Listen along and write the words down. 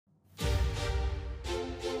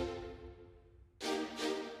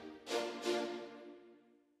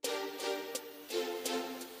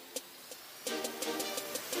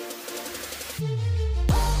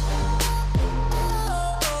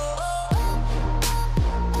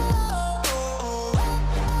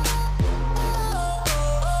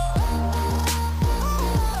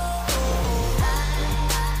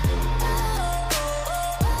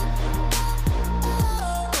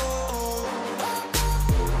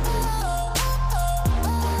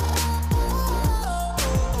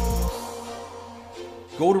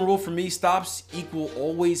Golden rule for me, stops equal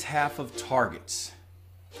always half of targets.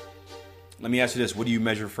 Let me ask you this. What do you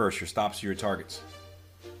measure first, your stops or your targets?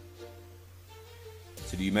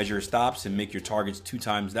 So do you measure your stops and make your targets 2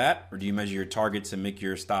 times that? Or do you measure your targets and make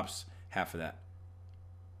your stops half of that?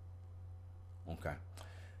 Okay.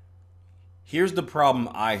 Here's the problem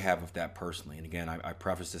I have with that personally. And again, I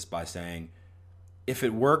preface this by saying, if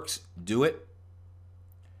it works, do it.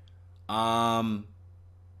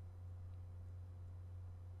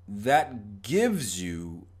 That gives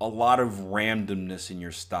you a lot of randomness in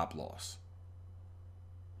your stop loss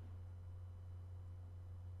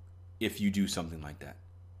if you do something like that.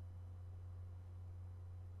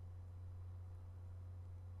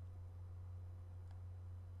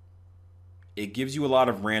 It gives you a lot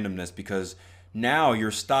of randomness because now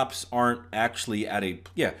your stops aren't actually at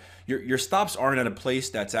your stops aren't at a place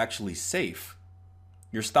that's actually safe.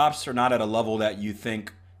 Your stops are not at a level that you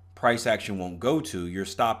think price action won't go to. Your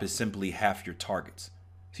stop is simply half your targets.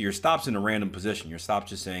 So your stop's in a random position. Your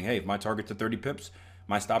stop's just saying, hey, if my target's are 30 pips,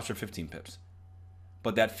 my stops are 15 pips.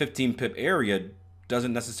 But that 15 pip area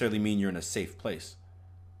doesn't necessarily mean you're in a safe place.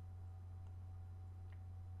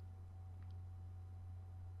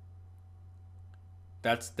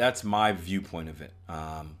 That's my viewpoint of it.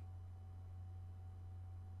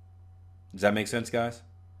 Does that make sense, guys?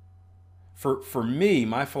 For me,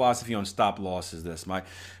 my philosophy on stop loss is this. My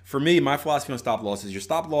philosophy on stop loss is your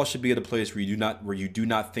stop loss should be at a place where you do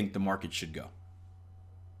not think the market should go.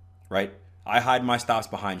 Right? I hide my stops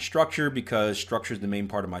behind structure because structure is the main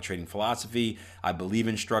part of my trading philosophy. I believe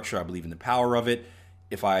in structure. I believe in the power of it.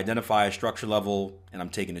 If I identify a structure level and I'm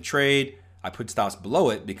taking a trade, I put stops below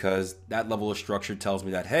it because that level of structure tells me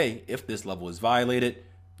that, hey, if this level is violated,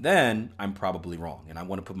 then I'm probably wrong. And I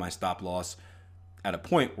want to put my stop loss at a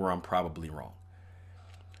point where I'm probably wrong.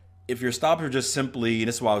 If your stops are just simply, and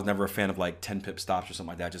this is why I was never a fan of like 10 pip stops or something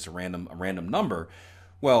like that, just a random number,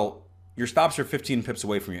 well, your stops are 15 pips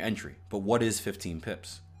away from your entry. But what is 15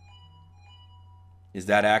 pips? Is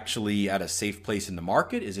that actually at a safe place in the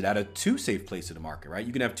market? Is it at a too safe place in the market, right?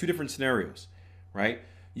 You can have 2 different scenarios, right?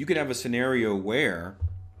 You can have a scenario where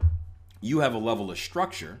you have a level of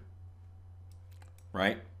structure,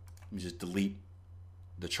 right? Let me just delete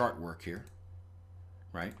the chart work here,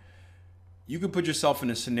 right? You could put yourself in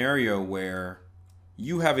a scenario where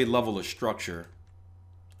you have a level of structure,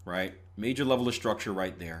 right? Major level of structure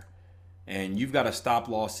right there. And you've got a stop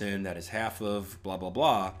loss in that is half of blah, blah,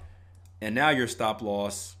 blah. And now your stop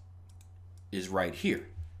loss is right here.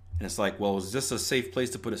 And it's like, well, is this a safe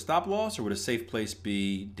place to put a stop loss, or would a safe place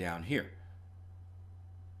be down here?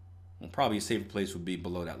 Well, probably a safer place would be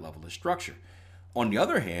below that level of structure. On the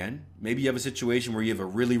other hand, maybe you have a situation where you have a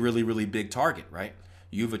really, really, really big target, right?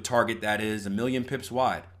 You have a target that is 1,000,000 pips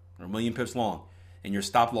wide or 1,000,000 pips long, and your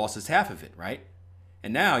stop loss is half of it, right?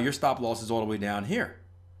 And now your stop loss is all the way down here.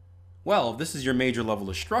 Well, if this is your major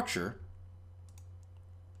level of structure,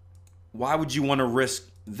 why would you want to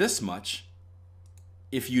risk this much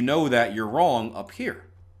if you know that you're wrong up here?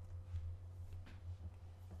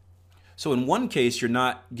 So in one case, you're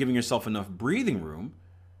not giving yourself enough breathing room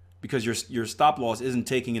because your stop loss isn't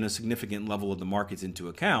taking in a significant level of the markets into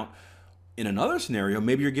account. In another scenario,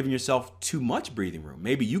 maybe you're giving yourself too much breathing room.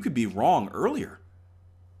 Maybe you could be wrong earlier.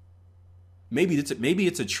 Maybe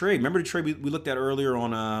it's a trade. Remember the trade we looked at earlier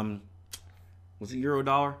on, was it euro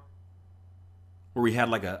dollar? Where we had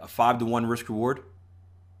like a 5-to-1 risk reward.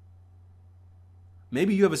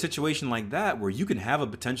 Maybe you have a situation like that where you can have a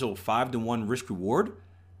potential 5-to-1 risk reward,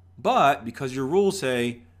 but because your rules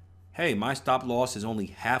say, hey, my stop loss is only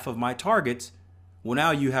half of my targets, well,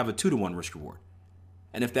 now you have a 2-to-1 risk reward.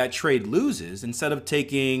 And if that trade loses, instead of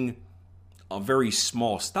taking a very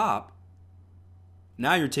small stop,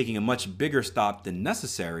 now you're taking a much bigger stop than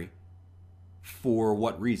necessary. For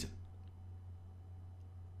what reason?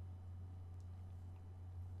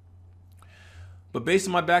 But based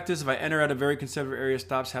on my backtest, if I enter at a very conservative area,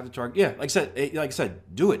 stops have the target. Yeah, like I said,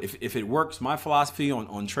 do it. If it works, my philosophy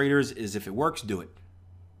on traders is if it works, do it.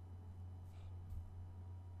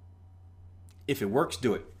 If it works,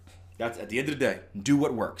 do it. That's at the end of the day, do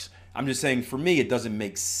what works. I'm just saying, for me, it doesn't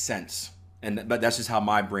make sense, but that's just how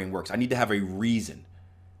my brain works. I need to have a reason.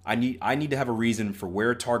 I need to have a reason for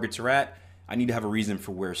where targets are at. I need to have a reason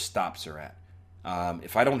for where stops are at.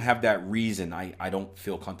 If I don't have that reason, I don't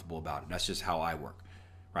feel comfortable about it. That's just how I work,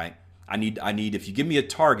 right? I need. If you give me a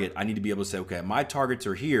target, I need to be able to say, okay, my targets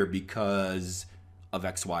are here because of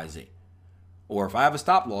X, Y, Z. Or if I have a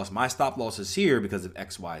stop loss, my stop loss is here because of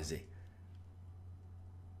X, Y, Z.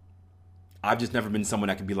 I've just never been someone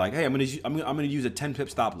that can be like, hey, I'm gonna use a 10 pip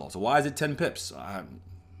stop loss. So why is it 10 pips? I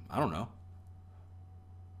don't know.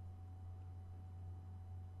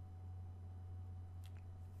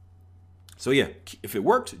 So yeah, if it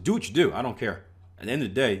works, do what you do. I don't care. At the end of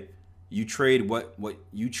the day, you trade what allows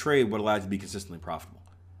you to be consistently profitable.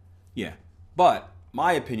 Yeah. But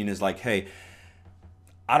my opinion is like, hey,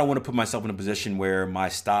 I don't want to put myself in a position where my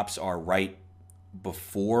stops are right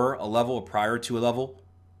before a level or prior to a level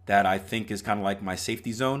that I think is kind of like my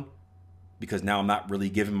safety zone, because now I'm not really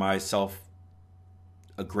giving myself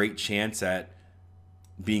a great chance at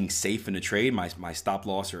being safe in a trade. My stop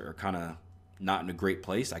loss are kind of not in a great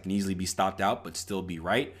place. I can easily be stopped out but still be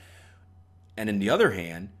right. And in the other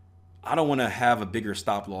hand, I don't want to have a bigger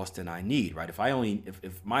stop loss than I need, right?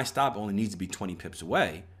 If my stop only needs to be 20 pips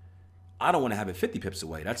away, I don't want to have it 50 pips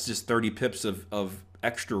away. That's just 30 pips of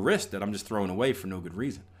extra risk that I'm just throwing away for no good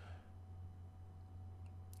reason.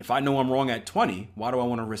 If I know I'm wrong at 20, why do I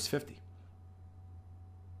want to risk 50?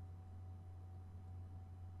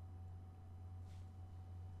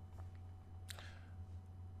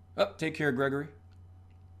 Take care, Gregory.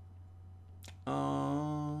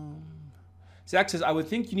 Zach says, I would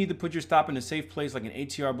think you need to put your stop in a safe place like an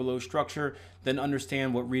ATR below structure, then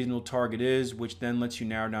understand what reasonable target is, which then lets you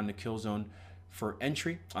narrow down the kill zone for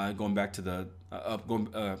entry. Going back to the,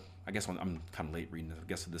 I guess I'm kind of late reading, I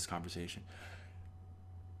guess, of this conversation.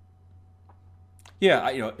 Yeah,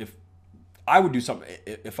 if I would do something,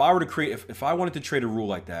 if I were to create, if I wanted to trade a rule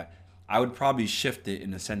like that, I would probably shift it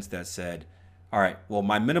in the sense that said, all right, well,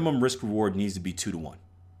 my minimum risk reward needs to be 2-to-1.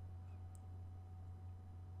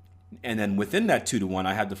 And then within that 2-to-1,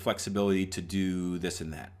 I have the flexibility to do this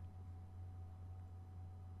and that.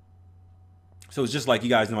 So it's just like, you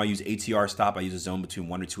guys know, I use ATR stop. I use a zone between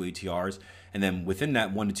 1 or 2 ATRs. And then within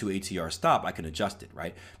that 1 to 2 ATR stop, I can adjust it,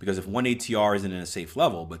 right? Because if 1 ATR isn't in a safe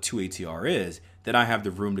level, but 2 ATR is, then I have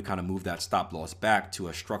the room to kind of move that stop loss back to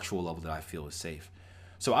a structural level that I feel is safe.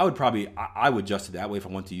 So I would adjust it that way if I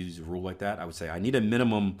want to use a rule like that. I would say I need a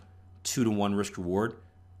minimum 2-to-1 risk reward.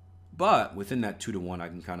 But within that 2-to-1, I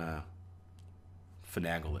can kind of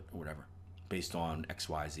finagle it or whatever based on X,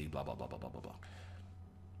 Y, Z, blah, blah, blah, blah, blah, blah, blah.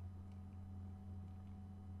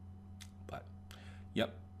 But,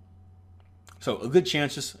 yep. So a good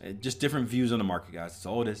chance, just different views on the market, guys. That's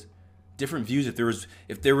all it is. Different views.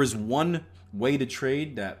 If there was one way to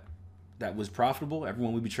trade that was profitable,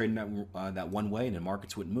 everyone would be trading that one way, and the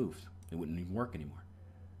markets wouldn't move. It wouldn't even work anymore.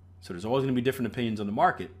 So there's always going to be different opinions on the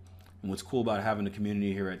market. And what's cool about having a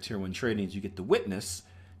community here at Tier 1 Trading is you get to witness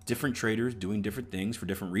different traders doing different things for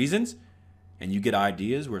different reasons. And you get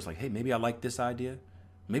ideas where it's like, hey, maybe I like this idea.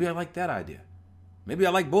 Maybe I like that idea. Maybe I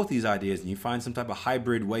like both these ideas. And you find some type of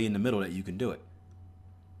hybrid way in the middle that you can do it.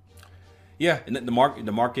 Yeah, and the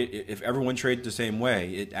market, if everyone traded the same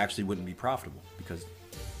way, it actually wouldn't be profitable because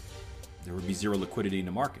there would be zero liquidity in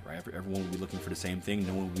the market, right? Everyone would be looking for the same thing.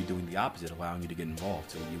 No one would be doing the opposite, allowing you to get involved.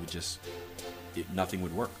 So you would nothing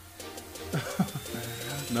would work.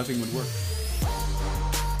 Nothing would work.